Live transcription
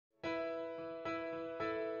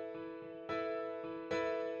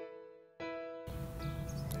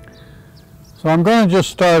So I'm going to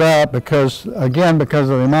just start out because, again,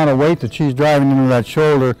 because of the amount of weight that she's driving into that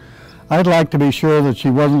shoulder, I'd like to be sure that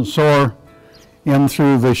she wasn't sore in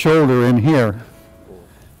through the shoulder in here.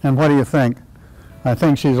 And what do you think? I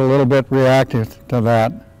think she's a little bit reactive to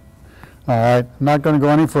that. All right, I'm not going to go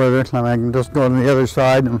any further. I can just go to the other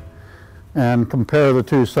side and compare the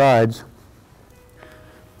two sides.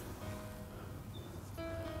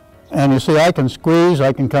 And you see, I can squeeze,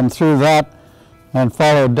 I can come through that and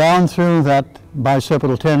follow down through that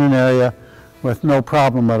bicipital tendon area with no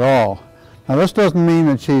problem at all. Now this doesn't mean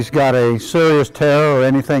that she's got a serious tear or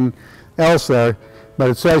anything else there, but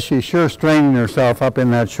it says she's sure straining herself up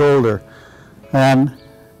in that shoulder. And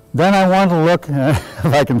then I want to look, if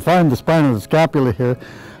I can find the spine of the scapula here,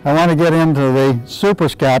 I want to get into the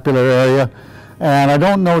suprascapular area, and I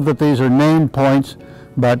don't know that these are named points,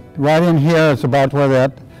 but right in here it's about where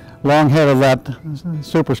that long head of that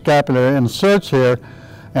suprascapular inserts here,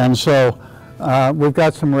 and so we've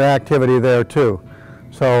got some reactivity there too.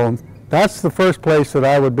 So that's the first place that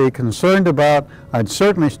I would be concerned about. I'd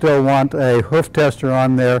certainly still want a hoof tester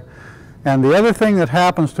on there. And the other thing that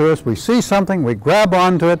happens to us, we see something, we grab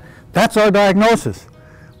onto it, that's our diagnosis.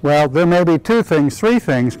 Well, there may be two things, three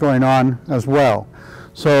things going on as well.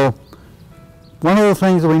 So one of the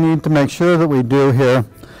things that we need to make sure that we do here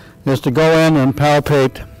is to go in and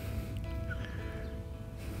palpate.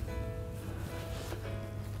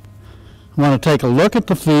 I want to take a look at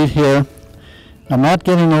the feet here. I'm not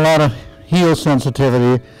getting a lot of heel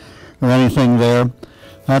sensitivity or anything there.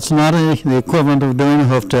 That's not the equivalent of doing a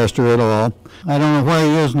hoof tester at all. I don't know where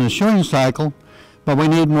he is in his shoeing cycle, but we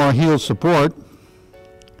need more heel support.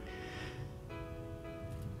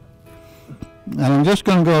 And I'm just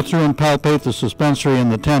going to go through and palpate the suspensory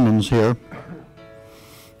and the tendons here.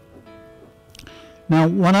 Now,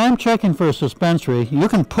 when I'm checking for a suspensory, you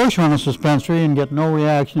can push on a suspensory and get no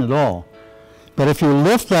reaction at all. But if you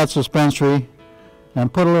lift that suspensory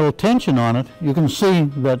and put a little tension on it, you can see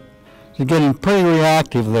that you're getting pretty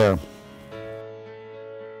reactive there.